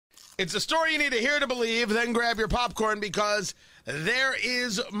It's a story you need to hear to believe, then grab your popcorn because there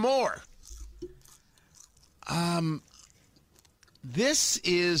is more. This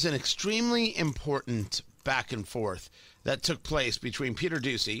is an extremely important back and forth that took place between Peter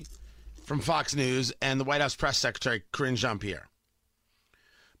Doocy from Fox News and the White House press secretary, Karine Jean-Pierre.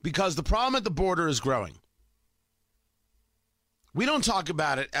 Because the problem at the border is growing. We don't talk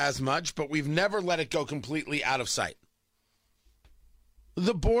about it as much, but we've never let it go completely out of sight.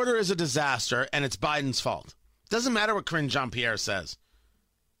 The border is a disaster, and it's Biden's fault. Doesn't matter what Karine Jean-Pierre says.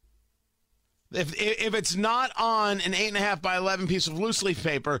 If it's not on an 8.5 by 11 piece of loose leaf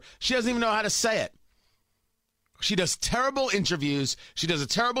paper, she doesn't even know how to say it. She does terrible interviews. She does a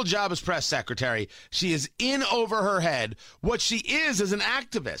terrible job as press secretary. She is in over her head. What she is an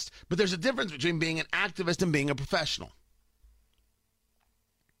activist. But there's a difference between being an activist and being a professional.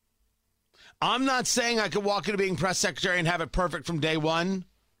 I'm not saying I could walk into being press secretary and have it perfect from day one.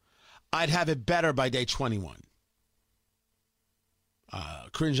 I'd have it better by day 21.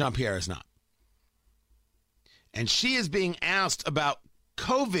 Karine Jean-Pierre is not. And she is being asked about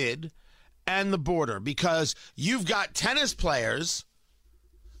COVID and the border because you've got tennis players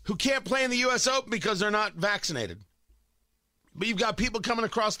who can't play in the U.S. Open because they're not vaccinated. But you've got people coming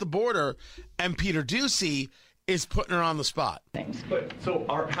across the border, and Peter Doocy is putting her on the spot. Thanks. But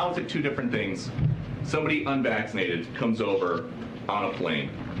how is it two different things? Somebody unvaccinated comes over on a plane.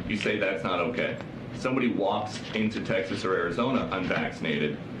 You say that's not okay. Somebody walks into Texas or Arizona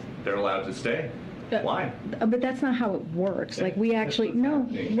unvaccinated. They're allowed to stay. Why? But that's not how it works. Like we actually no.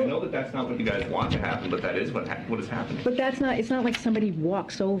 I know that that's not what you guys want to happen, but that is what is happening. But that's not. It's not like somebody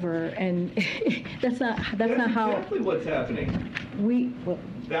walks over and that's not how. Exactly what's happening.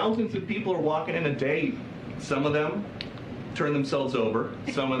 Thousands of people are walking in a day. Some of them turn themselves over.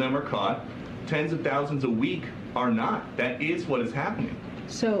 Some of them are caught. Tens of thousands a week are not. That is what is happening.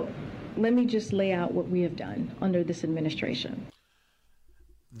 So let me just lay out what we have done under this administration.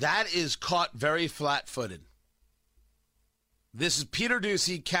 That is caught very flat-footed. This is Peter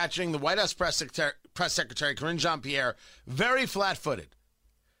Doocy catching the White House press secretary, Karine Jean-Pierre, very flat-footed.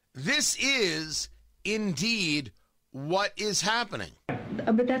 This is indeed what is happening.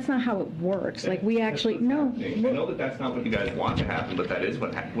 But that's not how it works. Like we actually no. I know that that's not what you guys want to happen, but that is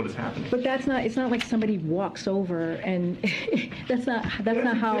what is happening. But that's not. It's not like somebody walks over and that's not how. That's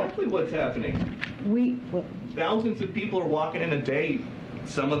exactly what's happening. Thousands of people are walking in a day.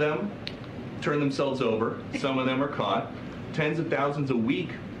 Some of them turn themselves over. Some of them are caught. Tens of thousands a week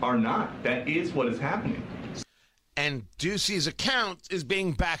are not. That is what is happening. And Doocy's account is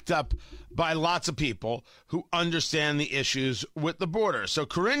being backed up by lots of people who understand the issues with the border. So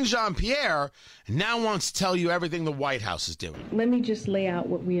Karine Jean-Pierre now wants to tell you everything the White House is doing. Let me just lay out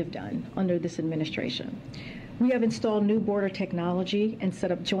what we have done under this administration. We have installed new border technology and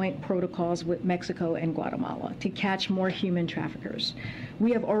set up joint protocols with Mexico and Guatemala to catch more human traffickers.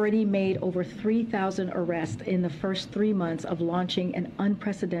 We have already made over 3,000 arrests in the first 3 months of launching an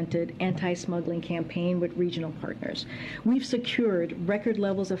unprecedented anti-smuggling campaign with regional partners. We've secured record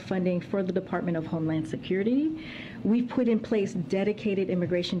levels of funding for the Department of Homeland Security. We've put in place dedicated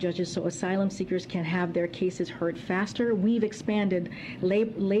immigration judges so asylum seekers can have their cases heard faster. We've expanded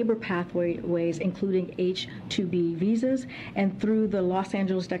labor pathways, including H-2B visas. And through the Los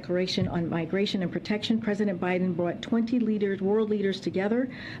Angeles Declaration on Migration and Protection, President Biden brought 20 world leaders together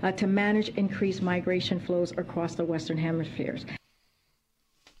to manage increased migration flows across the Western hemispheres.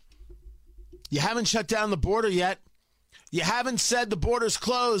 You haven't shut down the border yet. You haven't said the border's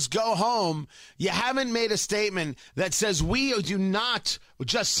closed, go home. You haven't made a statement that says we do not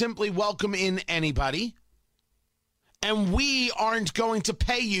just simply welcome in anybody, and we aren't going to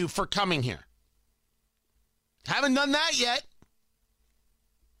pay you for coming here. Haven't done that yet.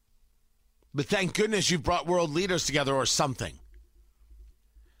 But thank goodness you've brought world leaders together or something.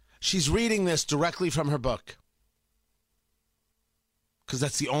 She's reading this directly from her book, because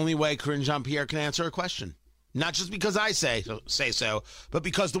that's the only way Karine Jean-Pierre can answer a question. Not just because I say so, but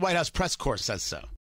because the White House press corps says so.